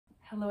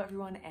Hello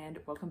everyone and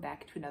welcome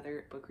back to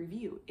another book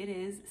review. It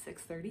is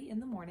 6:30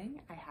 in the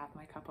morning. I have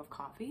my cup of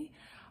coffee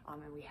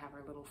and we have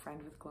our little friend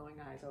with glowing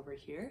eyes over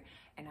here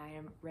and I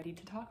am ready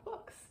to talk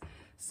books.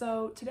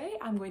 So today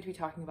I'm going to be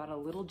talking about a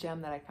little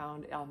gem that I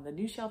found on the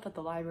news shelf at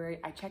the library.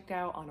 I checked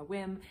out on a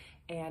whim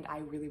and I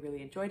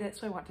really enjoyed it,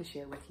 so I want to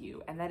share with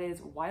you, and that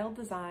is Wild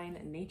Design: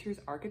 Nature's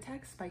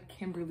Architects by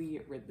Kimberly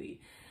Ridley.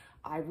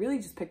 I really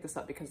just picked this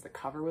up because the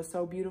cover was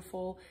so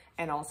beautiful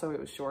and also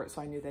it was short,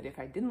 so I knew that if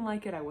I didn't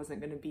like it, I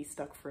wasn't going to be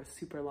stuck for a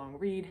super long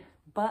read,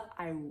 but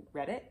I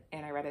read it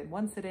and I read it in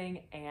one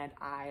sitting and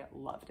I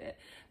loved it.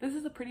 This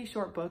is a pretty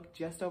short book,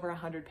 just over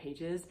 100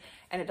 pages,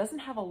 and it doesn't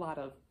have a lot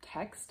of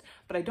text,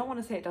 but I don't want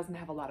to say it doesn't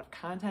have a lot of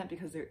content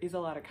because there is a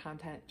lot of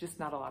content, just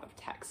not a lot of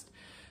text.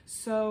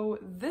 So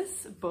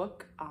this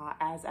book,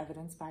 as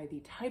evidenced by the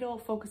title,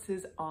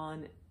 focuses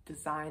on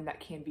design that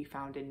can be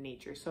found in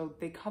nature. So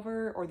they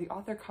cover, or the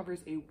author covers,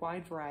 a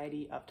wide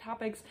variety of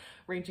topics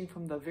ranging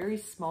from the very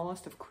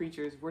smallest of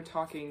creatures. We're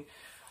talking,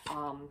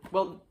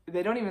 well,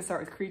 they don't even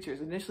start with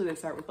creatures. Initially they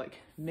start with like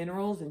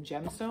minerals and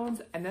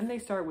gemstones, and then they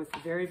start with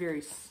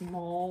very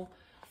small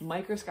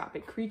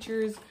microscopic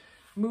creatures,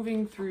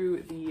 moving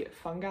through the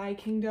fungi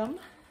kingdom,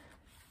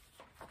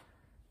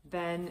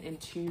 then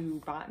into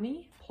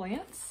botany,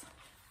 plants.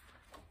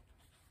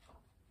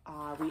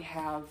 We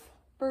have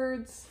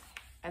birds,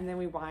 and then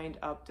we wind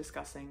up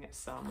discussing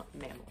some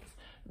mammals.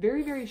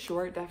 Very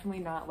short,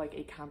 definitely not like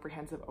a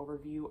comprehensive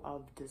overview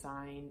of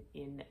design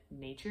in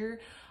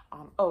nature.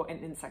 Oh,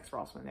 and insects were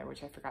also in there,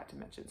 which I forgot to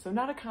mention. So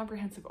not a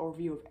comprehensive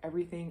overview of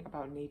everything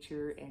about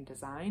nature and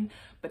design,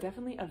 but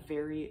definitely a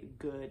very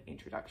good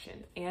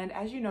introduction. And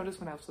as you notice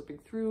when I was flipping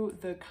through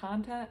the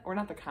content, or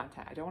not the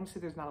content, I don't want to say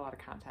there's not a lot of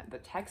content. The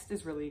text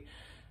is really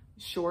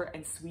short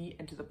and sweet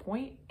and to the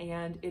point,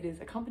 and it is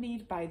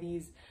accompanied by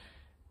these,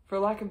 for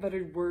lack of a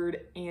better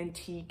word,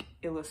 antique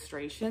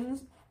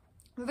illustrations.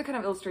 They're the kind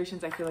of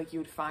illustrations I feel like you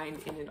would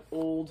find in an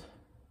old,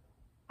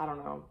 I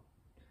don't know,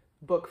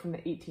 book from the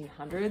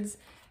 1800s.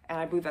 And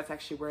I believe that's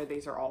actually where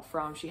these are all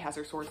from. She has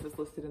her sources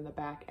listed in the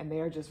back, and they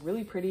are just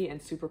really pretty and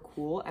super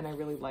cool, and I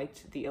really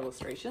liked the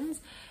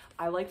illustrations.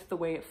 I liked the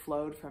way it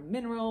flowed from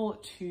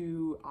mineral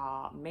to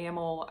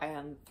mammal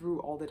and through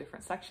all the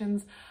different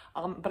sections.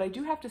 But I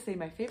do have to say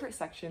my favorite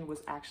section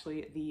was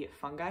actually the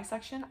fungi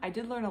section. I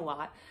did learn a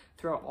lot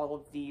throughout all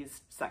of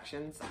these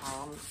sections.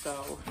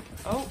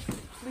 Oh,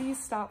 please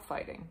stop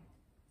fighting.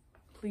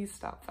 Please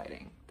stop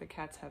fighting. The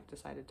cats have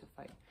decided to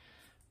fight.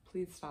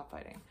 Please stop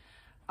fighting.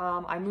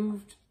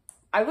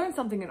 I learned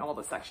something in all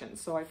the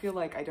sections, so I feel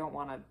like I don't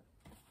want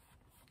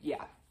to,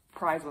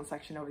 prize one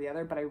section over the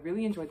other, but I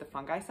really enjoyed the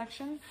fungi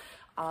section.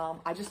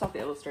 I just thought the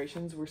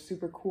illustrations were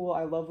super cool.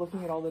 I love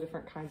looking at all the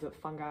different kinds of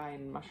fungi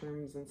and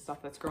mushrooms and stuff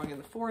that's growing in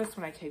the forest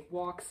when I take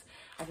walks.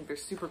 I think they're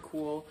super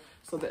cool.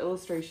 So the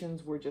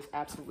illustrations were just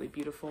absolutely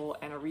beautiful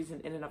and a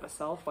reason in and of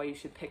itself why you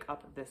should pick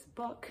up this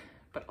book.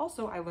 But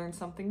also I learned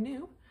something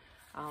new.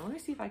 Let me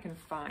see if I can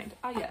find,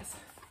 yes,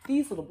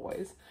 these little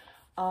boys.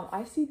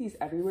 I see these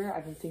everywhere.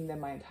 I've been seeing them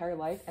my entire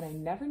life, and I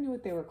never knew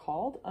what they were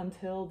called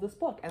until this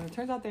book. And it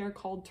turns out they are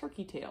called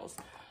turkey tails.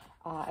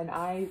 And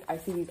I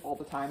see these all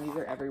the time. These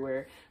are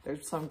everywhere.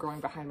 There's some growing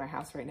behind my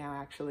house right now,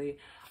 actually.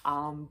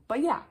 But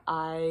yeah,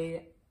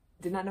 I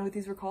did not know what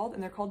these were called,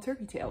 and they're called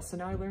turkey tails. So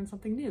now I learned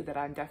something new that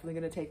I'm definitely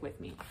going to take with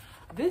me.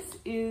 This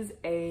is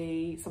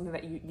something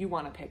that you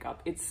want to pick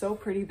up. It's so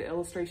pretty. The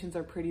illustrations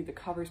are pretty. The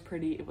cover's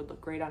pretty. It would look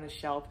great on a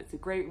shelf. It's a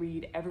great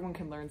read. Everyone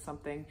can learn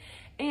something.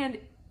 And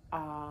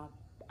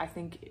I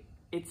think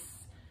it's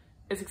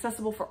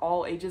accessible for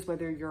all ages,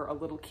 whether you're a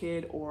little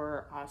kid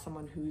or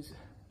someone who's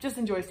just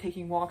enjoys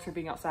taking walks or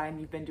being outside and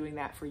you've been doing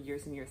that for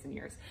years and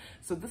years.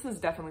 So this is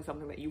definitely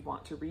something that you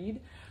want to read.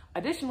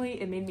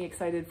 Additionally, it made me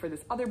excited for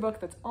this other book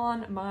that's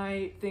on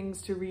my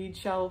things to read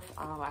shelf.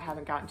 I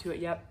haven't gotten to it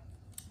yet,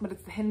 but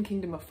it's The Hidden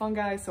Kingdom of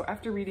Fungi. So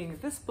after reading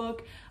this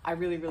book, I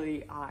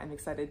really am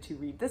excited to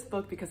read this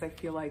book because I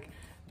feel like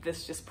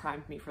this just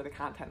primed me for the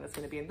content that's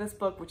going to be in this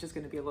book, which is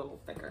going to be a little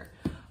thicker.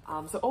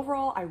 So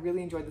overall, I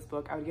really enjoyed this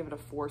book. I would give it a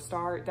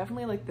 4-star.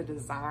 Definitely like the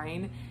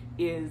design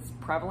is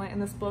prevalent in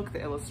this book, the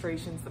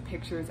illustrations, the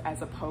pictures,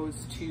 as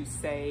opposed to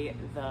say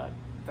the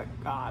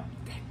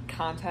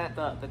content,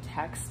 the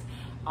text.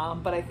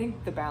 But I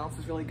think the balance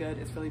is really good.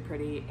 It's really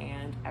pretty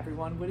and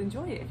everyone would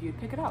enjoy it if you'd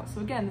pick it out.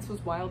 So again, this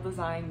was Wild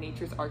Design: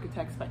 Nature's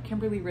Architects by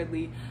Kimberly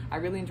Ridley. I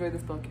really enjoyed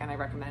this book and I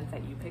recommend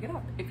that you pick it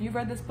up. If you've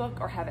read this book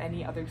or have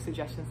any other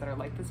suggestions that are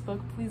like this book,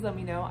 please let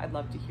me know. I'd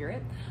love to hear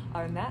it.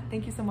 Other than that,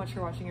 thank you so much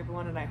for watching,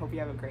 everyone, and I hope you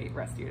have a great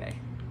rest of your day.